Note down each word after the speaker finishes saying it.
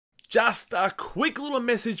Just a quick little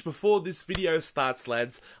message before this video starts,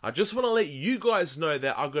 lads. I just want to let you guys know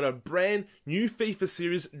that I've got a brand new FIFA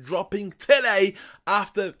series dropping today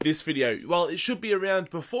after this video. Well, it should be around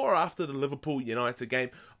before or after the Liverpool United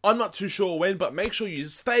game. I'm not too sure when, but make sure you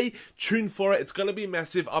stay tuned for it. It's going to be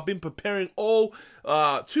massive. I've been preparing all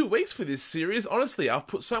 2 weeks for this series. Honestly, I've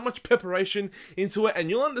put so much preparation into it, and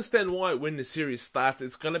you'll understand why when the series starts.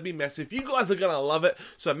 It's going to be massive. You guys are going to love it,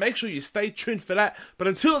 so make sure you stay tuned for that. But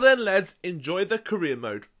until then, lads, enjoy the career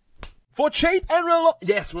mode. For cheap and reliable,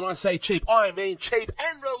 yes, when I say cheap, I mean cheap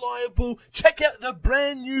and reliable, check out the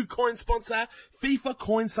brand new coin sponsor,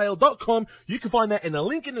 FIFAcoinsale.com. You can find that in the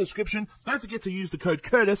link in the description. Don't forget to use the code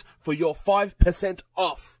Curtis for your 5%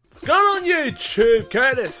 off. What's going on YouTube?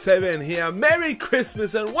 Curtis7 here. Merry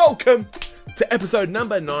Christmas and welcome to episode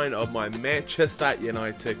number 9 of my Manchester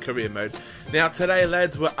United career mode. Now today,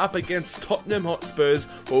 lads, we're up against Tottenham Hotspurs.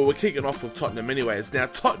 Well, we're kicking off with Tottenham anyways. Now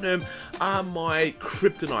Tottenham are my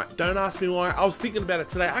kryptonite. Don't ask me why. I was thinking about it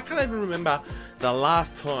today. I can't even remember the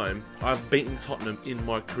last time I've beaten Tottenham in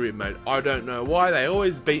my career mode. I don't know why. They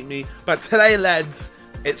always beat me. But today, lads,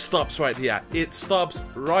 it stops right here. It stops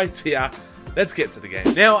right here. Let's get to the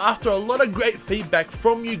game. Now, after a lot of great feedback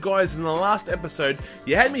from you guys in the last episode,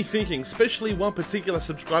 you had me thinking, especially one particular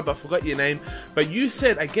subscriber, I forgot your name, but you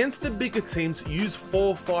said against the bigger teams, use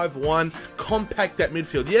 4-5-1, compact that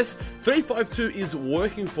midfield. Yes, 3-5-2 is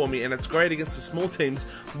working for me and it's great against the small teams,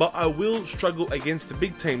 but I will struggle against the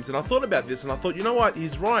big teams. And I thought about this and I thought, you know what,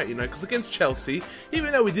 he's right, you know, because against Chelsea,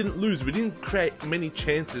 even though we didn't lose, we didn't create many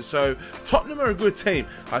chances. So Tottenham are a good team.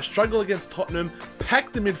 I struggle against Tottenham,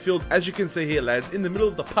 pack the midfield, as you can see here, lads. In the middle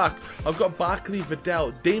of the park, I've got Barkley, Vidal,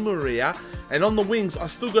 Di Maria, and on the wings, I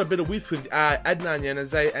still got a bit of width with Adnan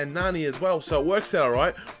Januzaj and Nani as well, so it works out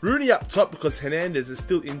alright. Rooney up top because Hernandez is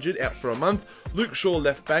still injured, out for a month. Luke Shaw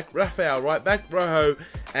left back, Rafael right back, Rojo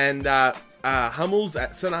and Hummels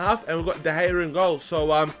at centre half, and we've got De Gea in goal.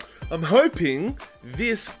 So I'm hoping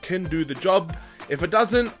this can do the job. If it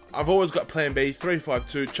doesn't, I've always got plan B,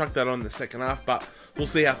 3-5-2, chuck that on the second half, but we'll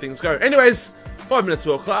see how things go. Anyways, 5 minutes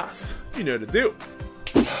world class. You know the deal.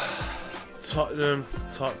 Tottenham.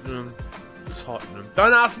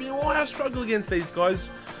 Don't ask me why I struggle against these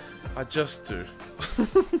guys. I just do.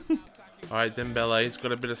 Alright, Dembele's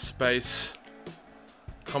got a bit of space.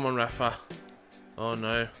 Come on, Rafa. Oh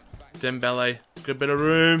no. Dembele, got a bit of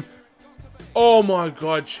room. Oh my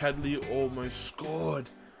god, Chadley almost scored.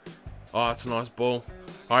 Oh, that's a nice ball.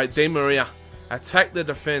 Alright, Di Maria. Attack the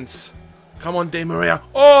defense. Come on, Di Maria.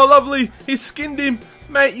 Oh, lovely. He skinned him.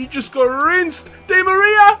 Mate, you just got rinsed. Di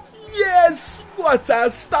Maria. Yes. What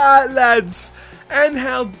a start, lads.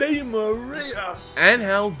 Angel Di Maria.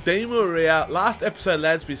 Last episode,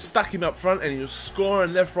 lads, we stuck him up front and he was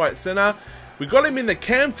scoring left, right, centre. We got him in the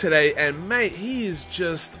camp today and, mate, he is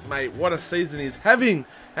just, mate, what a season he's having.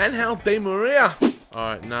 Angel Di Maria.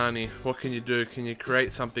 Alright, Nani. What can you do? Can you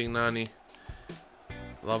create something, Nani?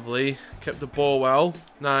 Lovely. Kept the ball well.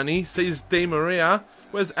 Nani sees Di Maria.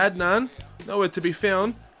 Where's Adnan? Nowhere to be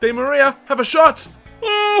found. Di Maria, have a shot!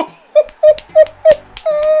 Oh!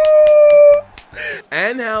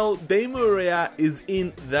 Angel Di Maria is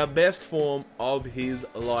in the best form of his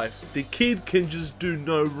life. The kid can just do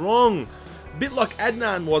no wrong. A bit like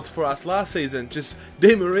Adnan was for us last season. Just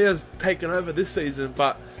Di Maria's taken over this season,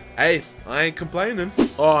 but hey, I ain't complaining.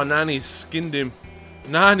 Oh, Nani skinned him.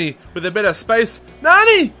 Nani with a bit of space.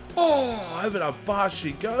 Nani! Oh, over the bar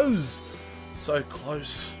she goes. So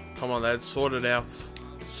close. Come on, lads. Sort it out.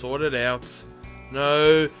 Sort it out.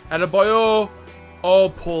 No. Adebayor.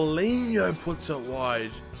 Oh, Paulinho puts it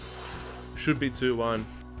wide. Should be 2-1.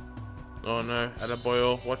 Oh, no.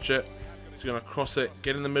 Adebayor. Watch it. He's going to cross it.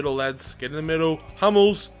 Get in the middle, lads. Get in the middle.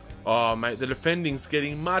 Hummels. Oh, mate. The defending's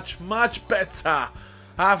getting much, much better.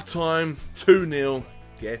 Half time. 2-0.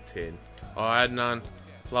 Get in. Oh, Adnan.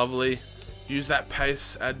 Lovely. Use that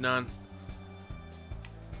pace, Adnan.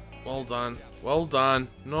 Well done. Well done.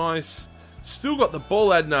 Nice. Still got the ball,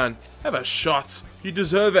 Adnan. Have a shot. You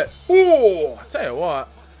deserve it. Oh, I tell you what.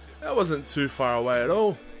 That wasn't too far away at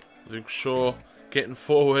all. Luke Shaw getting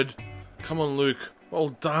forward. Come on, Luke. Well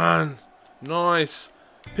done. Nice.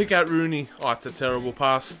 Pick out Rooney. Oh, it's a terrible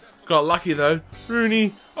pass. Got lucky, though.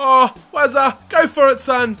 Rooney. Oh, Wazza. Go for it,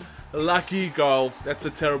 son. Lucky goal. That's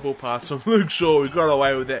a terrible pass from Luke Shaw. We got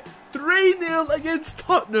away with it. 3-0 against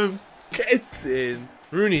Tottenham. Gets in.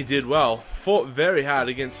 Rooney did well. Fought very hard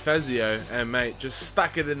against Fazio. And, mate, just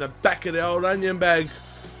stuck it in the back of the old onion bag.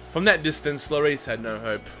 From that distance, Lloris had no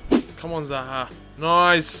hope. Come on, Zaha.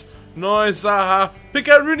 Nice. Nice, Zaha. Pick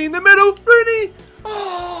out Rooney in the middle. Rooney.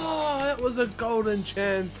 Oh, that was a golden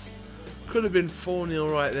chance. Could have been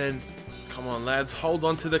 4-0 right then. Come on, lads. Hold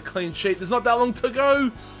on to the clean sheet. There's not that long to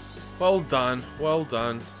go. Well done. Well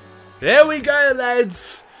done. There we go,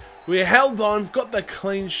 lads. We held on, got the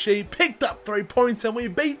clean sheet, picked up 3 points, and we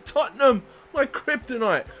beat Tottenham. My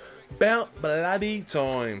kryptonite. About bloody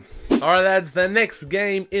time. Alright, lads. The next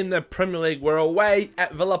game in the Premier League, we're away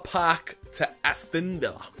at Villa Park to Aston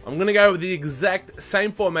Villa. I'm going to go with the exact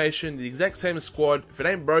same formation, the exact same squad. If it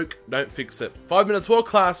ain't broke, don't fix it. 5 minutes world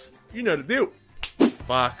class. You know the deal.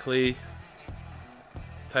 Barkley.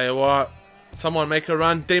 Tell you what, someone make a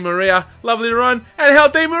run. Di Maria, lovely run. And how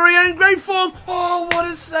Di Maria in great form. Oh, what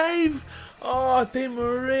a save. Oh, Di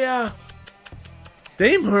Maria.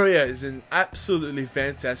 Di Maria is in absolutely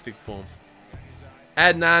fantastic form.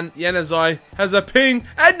 Adnan Januzaj has a ping.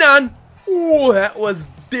 Adnan. Oh, that was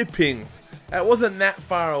dipping. That wasn't that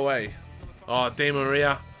far away. Oh, Di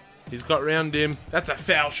Maria. He's got round him. That's a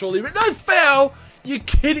foul, surely. No foul. You're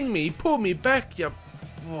kidding me. He pulled me back. You.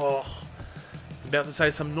 Oh. About to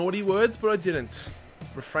say some naughty words, but I didn't.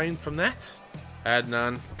 Refrain from that.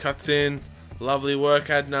 Adnan cuts in. Lovely work,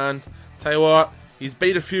 Adnan. Tell you what, he's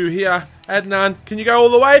beat a few here. Adnan, can you go all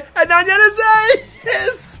the way? Adnan Januzaj!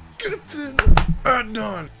 Yes!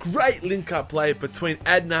 Adnan. Great link-up play between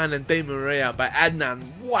Adnan and Di Maria. But Adnan,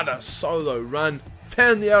 what a solo run.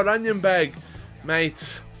 Found the old onion bag.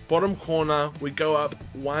 Mate, bottom corner, we go up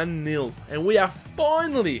 1-0. And we are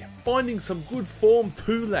finally finding some good form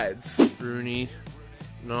too, lads. Rooney.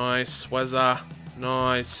 Nice. Wazza.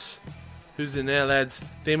 Nice. Who's in there, lads?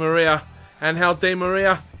 Di Maria. And how Di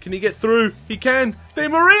Maria. Can he get through? He can. Di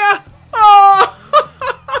Maria. Oh!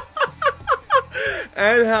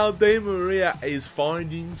 And how Di Maria is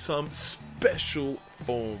finding some special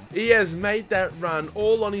form. He has made that run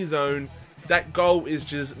all on his own. That goal is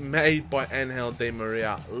just made by Angel Di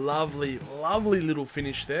Maria. Lovely, lovely little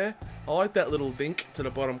finish there. I like that little dink to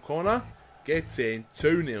the bottom corner. Gets in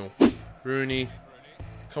 2-0. Rooney.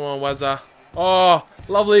 Come on, Wazza. Oh,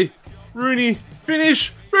 lovely. Rooney.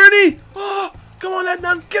 Finish. Rooney. Oh, come on,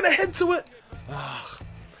 Adnan. Get ahead to it. Oh,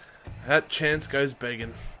 that chance goes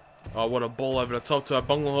begging. Oh, what a ball over the top to our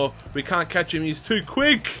Bungalow. We can't catch him. He's too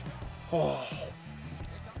quick. Oh.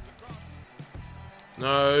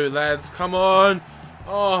 No, lads. Come on.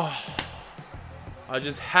 Oh. I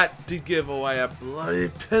just had to give away a bloody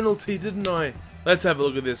penalty, didn't I? Let's have a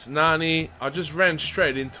look at this. Nani. I just ran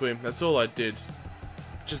straight into him. That's all I did.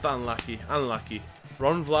 Just unlucky. Unlucky.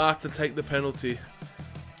 Ron Vlaar to take the penalty.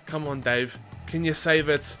 Come on, Dave. Can you save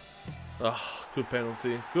it? Oh, good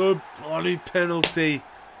penalty. Good bloody penalty.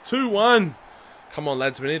 2-1. Come on,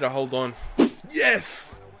 lads. We need to hold on.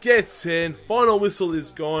 Yes! Gets in. Final whistle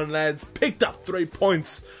is gone, lads. Picked up 3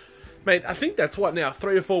 points. Mate, I think that's what now?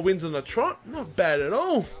 3 or 4 wins on the trot? Not bad at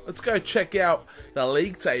all. Let's go check out the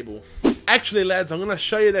league table. Actually, lads, I'm going to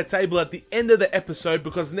show you the table at the end of the episode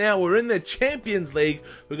because now we're in the Champions League.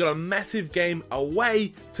 We've got a massive game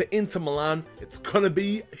away to Inter Milan. It's going to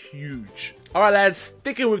be huge. Alright, lads,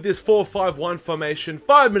 sticking with this 4-5-1 formation.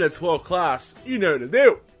 5 minutes world class. You know the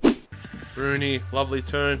deal. Rooney, lovely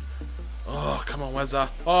turn. Oh, come on, Wazza.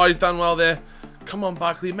 Oh, he's done well there. Come on,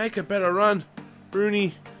 Barkley, make a better run.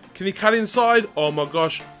 Rooney, can he cut inside? Oh my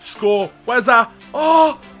gosh, score. Wazza.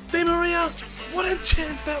 Oh, Di Maria. What a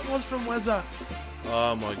chance that was from Wazza.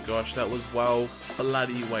 Oh my gosh, that was well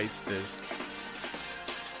bloody wasted.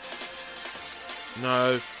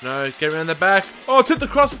 No, no, get around the back. Oh, it's hit the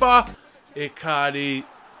crossbar. Icardi,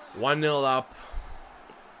 1-0 up.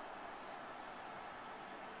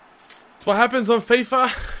 That's what happens on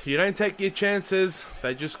FIFA. You don't take your chances.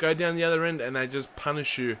 They just go down the other end and they just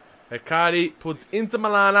punish you. Icardi puts Inter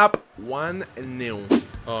Milan up 1-0.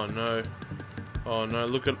 Oh no. Oh no,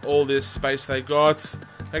 look at all this space they got.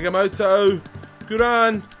 Nagamoto.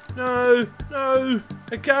 Guran. No. No.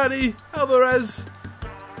 Icardi. Alvarez.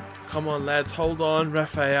 Come on, lads. Hold on.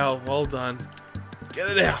 Rafael. Well done. Get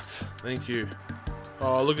it out. Thank you.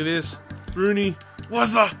 Oh, look at this. Rooney.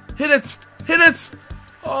 Wazza. Hit it. Hit it.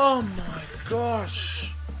 Oh my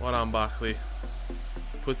gosh. Well done, Barkley.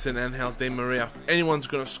 Puts in Angel Di Maria. If anyone's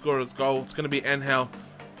going to score a goal, it's going to be Angel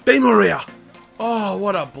Di Maria. Oh,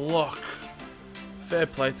 what a block. Fair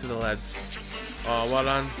play to the lads. Oh, well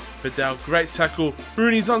done. Vidal, great tackle.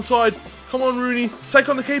 Rooney's onside. Come on, Rooney. Take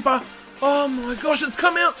on the keeper. Oh my gosh, it's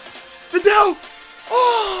come out. Vidal.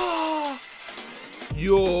 Oh.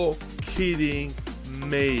 You're kidding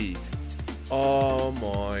me. Oh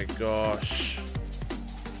my gosh.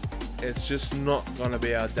 It's just not going to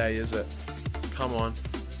be our day, is it? Come on.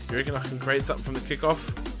 You reckon I can create something from the kickoff?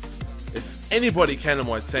 If anybody can on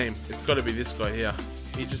my team, it's got to be this guy here.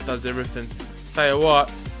 He just does everything. Tell you what.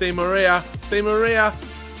 Di Maria. Di Maria.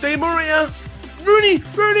 Di Maria. Rooney.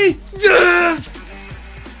 Rooney. Yes!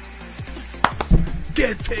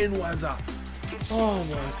 Get in, Wazza. Oh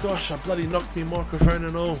my gosh, I bloody knocked my microphone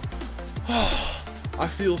and all. Oh, I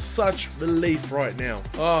feel such relief right now.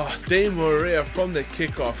 Oh, Di Maria from the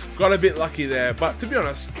kickoff. Got a bit lucky there, but to be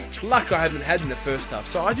honest, luck I haven't had in the first half,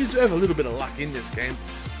 so I deserve a little bit of luck in this game.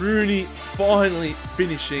 Rooney finally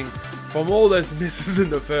finishing from all those misses in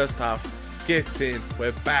the first half. Gets in.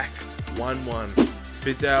 We're back 1-1.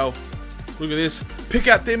 Fidel. Look at this. Pick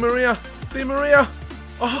out Di Maria. Di Maria.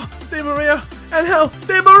 Oh, Di Maria. And how?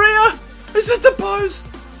 Di Maria. Is it the post?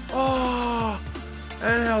 Oh.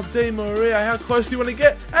 And how Di Maria. How close do you want to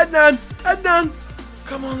get? Adnan. Adnan.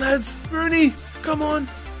 Come on, lads. Rooney. Come on.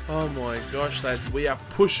 Oh my gosh, lads. We are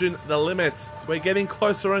pushing the limits. We're getting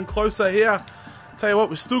closer and closer here. Tell you what,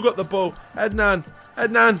 we still got the ball. Adnan.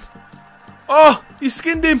 Adnan. Oh, he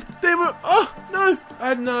skinned him. Di Maria. Oh, no.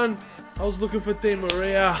 Adnan. I was looking for Di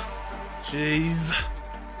Maria. Jeez.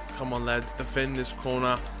 Come on, lads. Defend this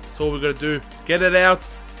corner. That's all we got to do. Get it out.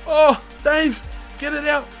 Oh, Dave. Get it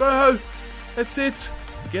out, bro. That's it.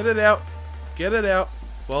 Get it out. Get it out.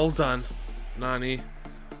 Well done. Nani.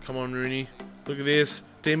 Come on, Rooney. Look at this.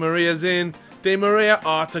 Di Maria's in. Di Maria.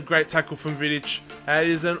 Oh, it's a great tackle from Vidic. That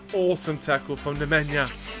is an awesome tackle from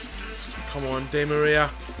Nemanja. Come on, Di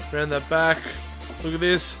Maria. Around the back. Look at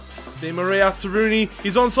this. Di Maria to Rooney.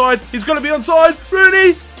 He's onside. He's got to be onside.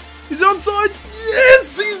 Rooney. He's onside.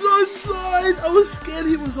 Yes, he's onside. I was scared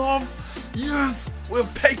he was off. Yes.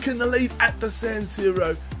 We've taken the lead at the San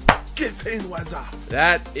Siro. Get in, Wazza.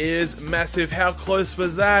 That is massive. How close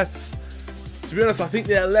was that? To be honest, I think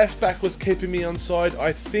their left back was keeping me onside.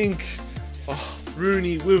 I think... Oh,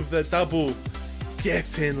 Rooney with the double.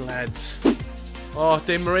 Get in, lads. Oh,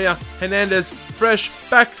 Di Maria. Hernandez. Fresh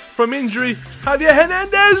back from injury. Javier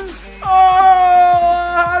Hernandez.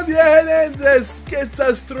 Oh, Javier Hernandez gets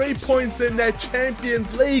us 3 points in the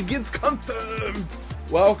Champions League. It's confirmed.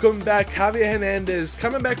 Welcome back, Javier Hernandez.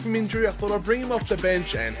 Coming back from injury, I thought I'd bring him off the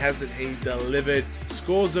bench, and hasn't he delivered?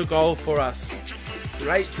 Scores a goal for us.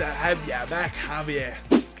 Great to have you back, Javier.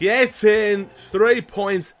 Gets in 3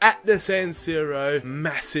 points at the San Siro.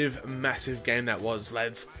 Massive, massive game that was,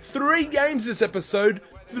 lads. 3 games this episode,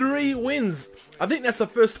 3 wins. I think that's the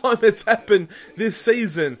first time it's happened this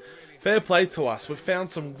season. Fair play to us. We've found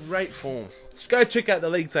some great form. Let's go check out the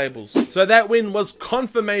league tables. So that win was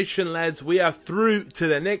confirmation, lads. We are through to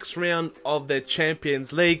the next round of the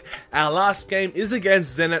Champions League. Our last game is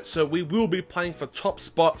against Zenit, so we will be playing for top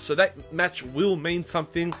spot. So that match will mean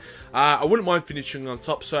something. I wouldn't mind finishing on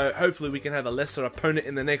top, so hopefully we can have a lesser opponent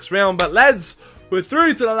in the next round. But lads, we're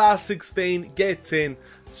through to the last 16. Get in.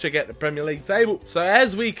 Let's check out the Premier League table. So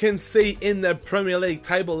as we can see in the Premier League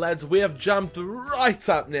table, lads, we have jumped right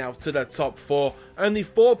up now to the top 4. Only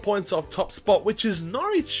 4 points off top spot, which is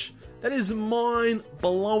Norwich. That is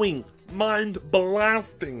mind-blowing,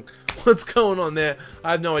 mind-blasting. What's going on there?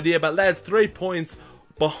 I have no idea. But lads, 3 points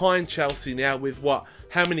behind Chelsea now with what?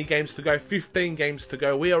 How many games to go? 15 games to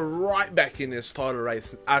go. We are right back in this title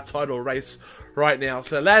race right now.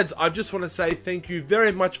 So lads, I just want to say thank you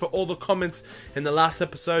very much for all the comments in the last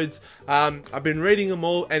episodes. I've been reading them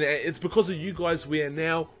all, and it's because of you guys we are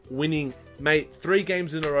now winning, mate. 3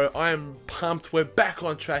 games in a row. I am pumped. We're back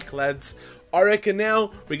on track, lads. I reckon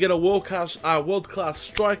now we get a world-class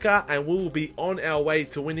striker, and we will be on our way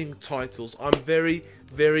to winning titles. I'm very,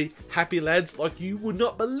 very happy, lads, like you would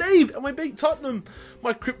not believe. And we beat Tottenham,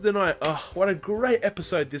 my kryptonite. Oh, what a great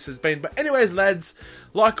episode this has been. But anyways, lads,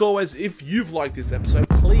 like always, if you've liked this episode,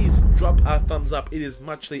 please drop a thumbs up. It is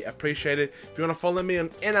muchly appreciated. If you want to follow me on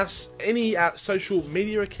any social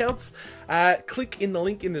media accounts, click in the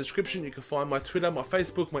link in the description. You can find my Twitter, my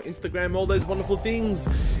Facebook, my Instagram, all those wonderful things.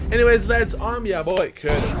 Anyways, lads, I'm your boy,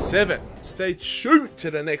 Curtis7. Stay tuned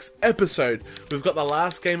to the next episode. We've got the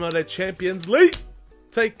last game of the Champions League.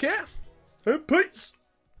 Take care and peace.